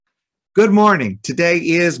Good morning. Today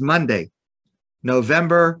is Monday,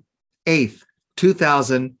 November 8th,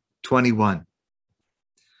 2021.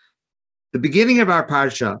 The beginning of our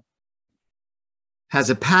parsha has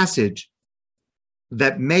a passage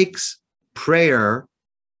that makes prayer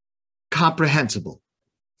comprehensible.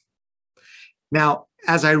 Now,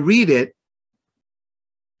 as I read it,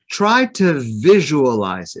 try to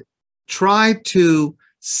visualize it. Try to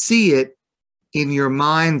see it in your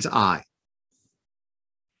mind's eye.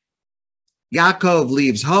 Yaakov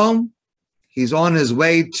leaves home. He's on his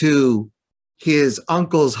way to his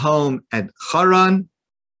uncle's home at Haran.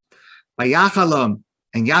 Vayachalom,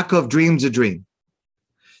 and Yaakov dreams a dream.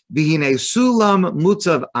 V'hinei sulam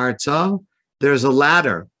mutzav arza, there's a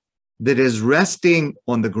ladder that is resting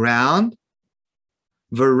on the ground.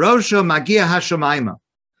 V'rosha magia hashamayma,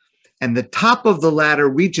 and the top of the ladder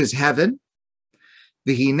reaches heaven.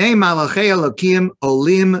 V'hinei malachei Elokim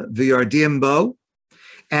olim v'yardim bo,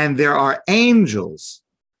 and there are angels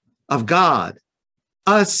of God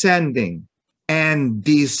ascending and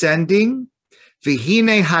descending.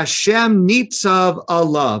 V'hinei Hashem nitzav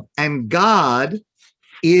alav, and God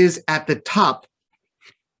is at the top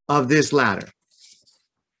of this ladder.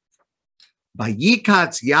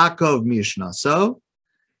 Vayikatz Yaakov mishnaso,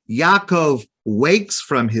 Yaakov wakes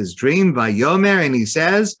from his dream, vayomer, and he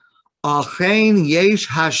says, Achen yesh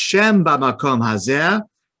Hashem b'makom hazeh,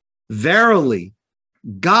 verily,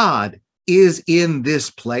 God is in this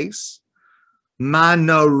place.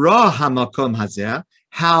 Manora hamakom hazeh,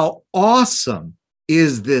 how awesome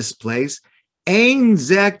is this place. Ein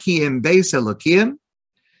zeh ki im beis Elokim,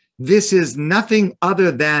 this is nothing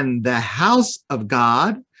other than the house of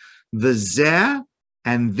God. V'zeh,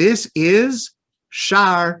 and this is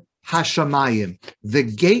Shar Hashamayim, the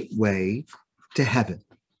gateway to heaven.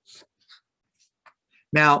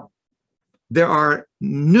 Now, there are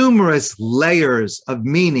numerous layers of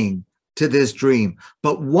meaning to this dream,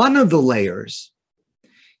 but one of the layers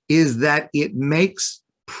is that it makes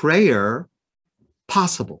prayer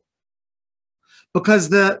possible. Because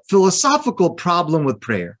the philosophical problem with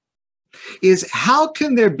prayer is, how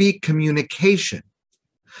can there be communication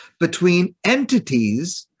between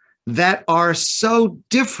entities that are so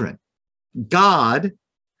different, God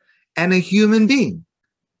and a human being,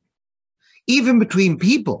 even between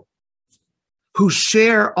people who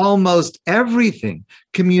share almost everything?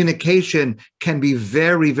 Communication can be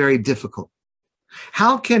very, very difficult.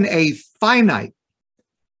 How can a finite,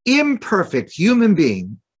 imperfect human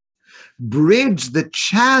being bridge the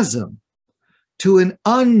chasm to an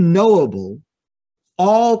unknowable,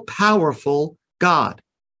 all-powerful God?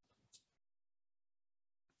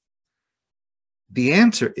 The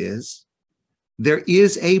answer is, there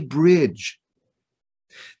is a bridge.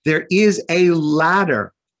 There is a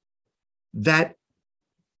ladder that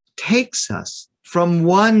takes us from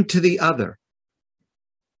one to the other,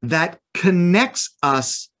 that connects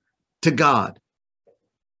us to God.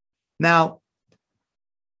 Now,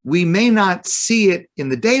 we may not see it in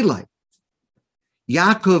the daylight.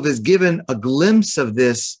 Yaakov is given a glimpse of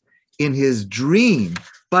this in his dream,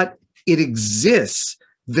 but it exists.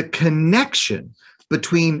 The connection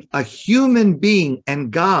between a human being and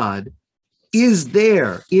God is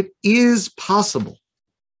there. It is possible.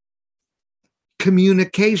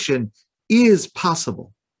 Communication is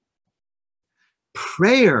possible.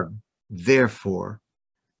 Prayer, therefore,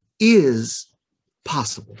 is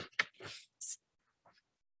possible.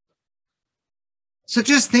 So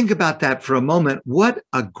just think about that for a moment. What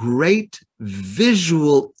a great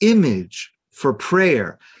visual image for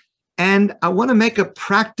prayer. And I want to make a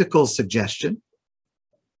practical suggestion.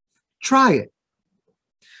 Try it.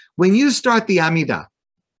 When you start the Amidah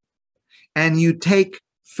and you take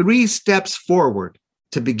 3 steps forward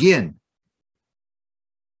to begin,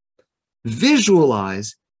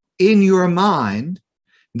 visualize in your mind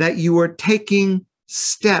that you are taking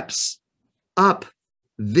steps up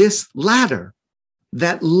this ladder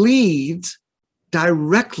that leads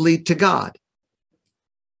directly to God.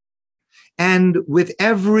 And with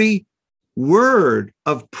every word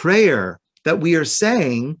of prayer that we are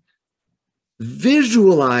saying,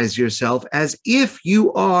 visualize yourself as if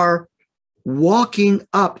you are walking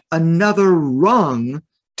up another rung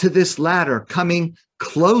to this ladder, coming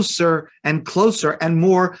closer and closer and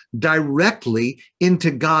more directly into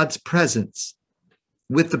God's presence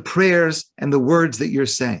with the prayers and the words that you're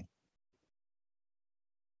saying.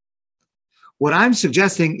 What I'm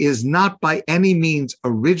suggesting is not by any means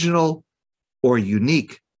original or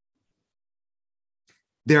unique.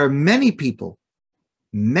 There are many people,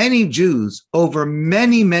 many Jews over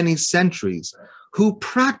many, many centuries who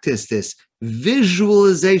practice this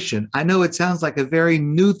visualization. I know it sounds like a very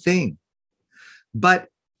new thing, but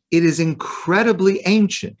It is incredibly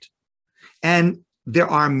ancient. And there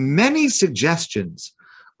are many suggestions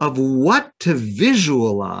of what to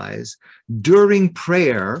visualize during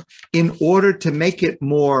prayer in order to make it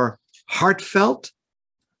more heartfelt,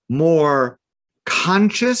 more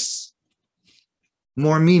conscious,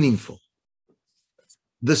 more meaningful.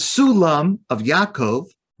 The Sulam of Yaakov,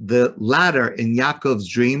 the ladder in Yaakov's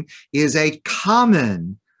dream, is a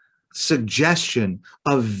common suggestion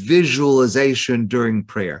of visualization during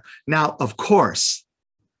prayer. Now, of course,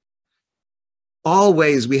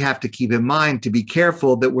 always we have to keep in mind to be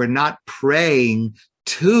careful that we're not praying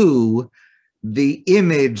to the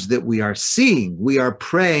image that we are seeing. We are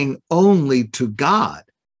praying only to God.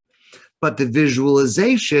 But the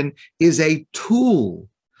visualization is a tool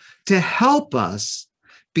to help us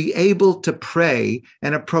be able to pray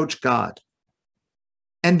and approach God.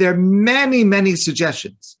 And there are many, many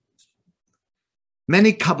suggestions.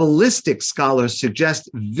 Many Kabbalistic scholars suggest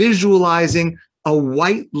visualizing a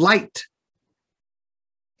white light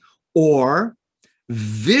or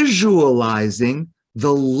visualizing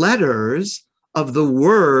the letters of the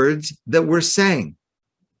words that we're saying.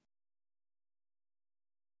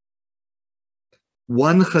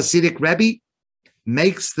 One Hasidic Rebbe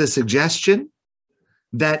makes the suggestion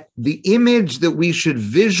that the image that we should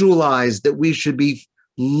visualize, that we should be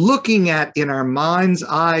looking at in our mind's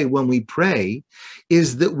eye when we pray,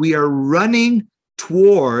 is that we are running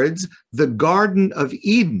towards the Garden of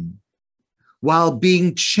Eden while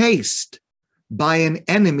being chased by an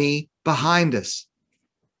enemy behind us.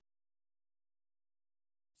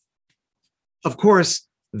 Of course,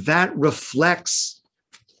 that reflects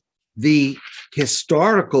the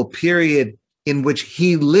historical period in which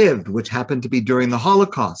he lived, which happened to be during the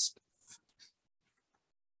Holocaust.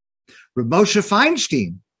 Rav Moshe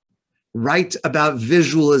Feinstein writes about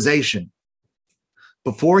visualization.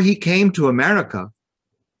 Before he came to America,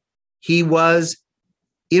 he was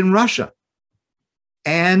in Russia.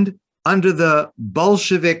 And under the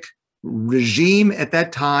Bolshevik regime at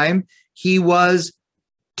that time, he was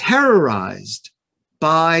terrorized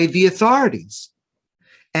by the authorities.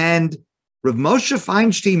 And Rav Moshe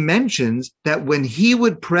Feinstein mentions that when he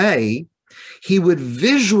would pray, he would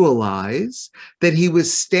visualize that he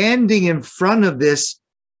was standing in front of this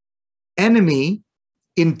enemy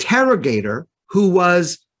interrogator who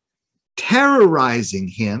was terrorizing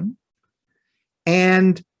him.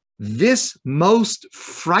 And this most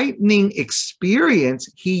frightening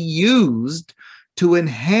experience he used to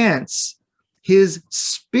enhance his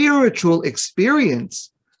spiritual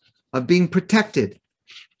experience of being protected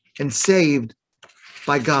and saved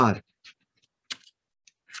by God.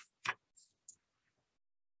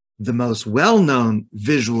 The most well-known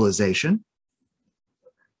visualization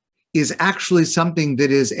is actually something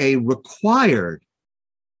that is a required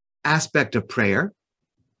aspect of prayer,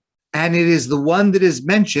 and it is the one that is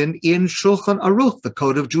mentioned in Shulchan Aruch, the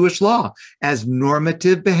Code of Jewish Law, as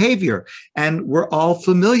normative behavior. And we're all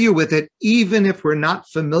familiar with it, even if we're not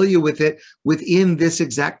familiar with it within this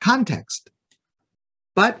exact context.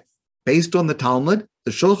 But based on the Talmud,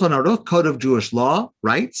 the Shulchan Aruch Code of Jewish Law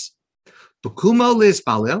writes, B'kumo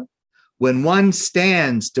lispalel, when one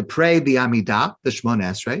stands to pray the Amidah, the Shemona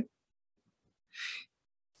Esrei,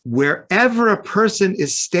 wherever a person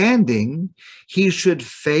is standing, he should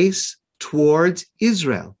face towards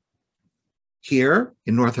Israel. Here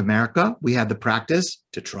in North America, we have the practice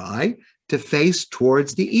to try to face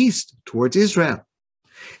towards the east, towards Israel.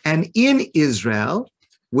 And in Israel,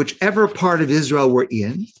 whichever part of Israel we're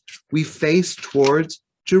in, we face towards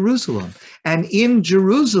Jerusalem. And in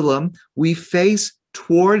Jerusalem, we face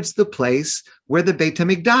towards the place where the Beit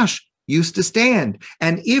HaMikdash used to stand.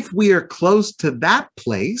 And if we are close to that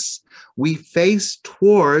place, we face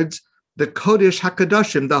towards the Kodesh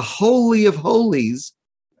HaKadoshim, the Holy of Holies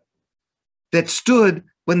that stood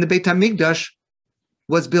when the Beit HaMikdash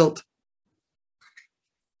was built.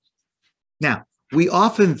 Now, we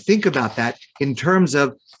often think about that in terms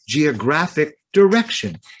of geographic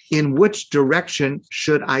direction. In which direction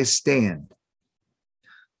should I stand?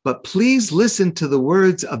 But please listen to the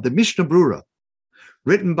words of the Mishnah Brura,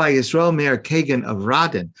 written by Yisrael Meir Kagan of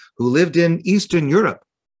Radin, who lived in Eastern Europe.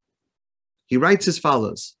 He writes as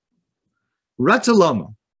follows,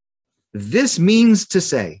 Ratzaloma, this means to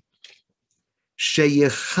say,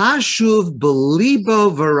 Sheyechashuv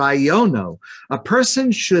belibo v'rayono, a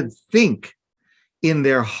person should think in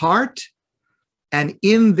their heart and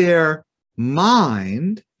in their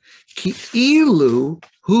mind, ki'ilu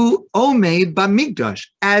hu omed b'mikdash,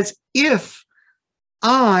 as if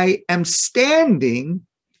I am standing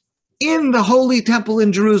in the holy temple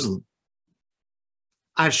in Jerusalem.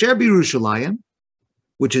 Asher b'Yerushalayim,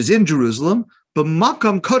 which is in Jerusalem,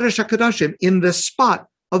 b'makam kodesh HaKadoshim, in the spot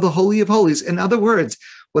of the Holy of Holies. In other words,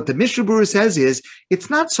 what the Mishnah Berurah says is, it's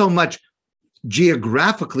not so much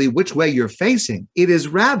geographically which way you're facing. It is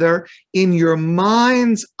rather in your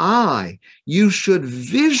mind's eye. You should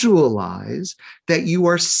visualize that you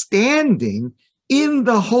are standing in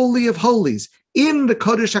the Holy of Holies, in the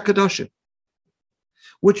Kodesh HaKadoshim.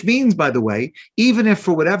 Which means, by the way, even if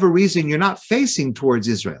for whatever reason you're not facing towards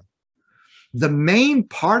Israel, the main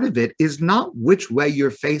part of it is not which way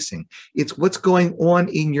you're facing. It's what's going on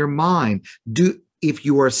in your mind. If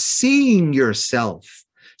you are seeing yourself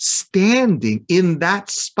standing in that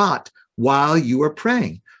spot while you are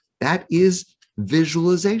praying, that is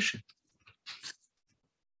visualization.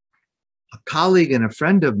 A colleague and a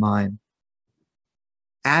friend of mine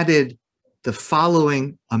added the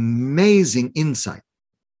following amazing insight.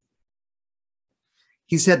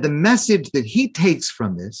 He said the message that he takes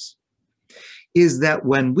from this is that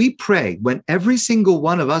when we pray, when every single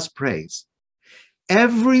one of us prays,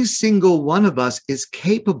 every single one of us is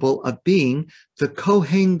capable of being the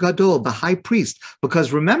Kohen Gadol, the high priest.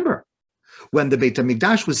 Because remember, when the Beit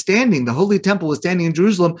HaMikdash was standing, the Holy Temple was standing in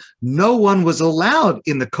Jerusalem, no one was allowed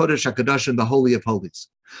in the Kodesh HaKadoshim, the Holy of Holies.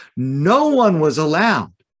 No one was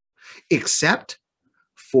allowed except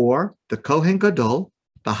for the Kohen Gadol,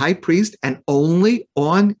 the high priest, and only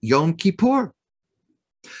on Yom Kippur.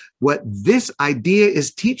 What this idea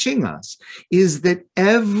is teaching us is that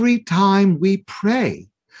every time we pray,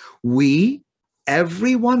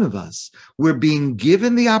 every one of us, we're being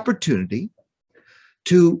given the opportunity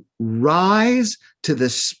to rise to the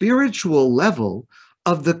spiritual level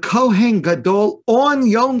of the Kohen Gadol on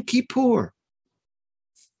Yom Kippur.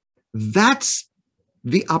 That's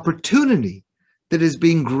the opportunity that is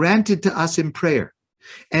being granted to us in prayer.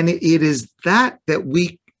 And it is that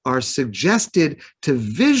we are suggested to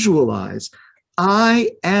visualize. I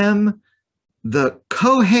am the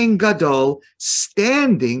Kohen Gadol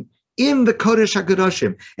standing in the Kodesh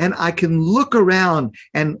HaKadoshim, and I can look around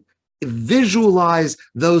and visualize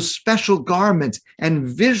those special garments and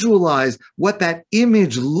visualize what that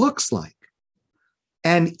image looks like.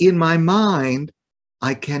 And in my mind,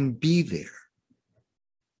 I can be there.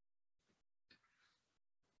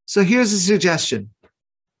 So here's a suggestion.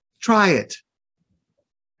 Try it.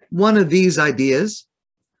 One of these ideas,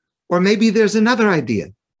 or maybe there's another idea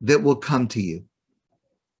that will come to you,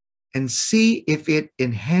 and see if it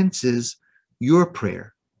enhances your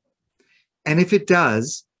prayer. And if it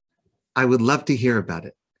does, I would love to hear about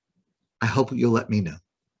it. I hope you'll let me know.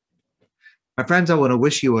 My friends, I want to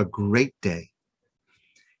wish you a great day.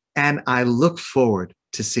 And I look forward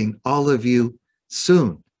to seeing all of you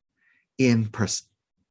soon in person.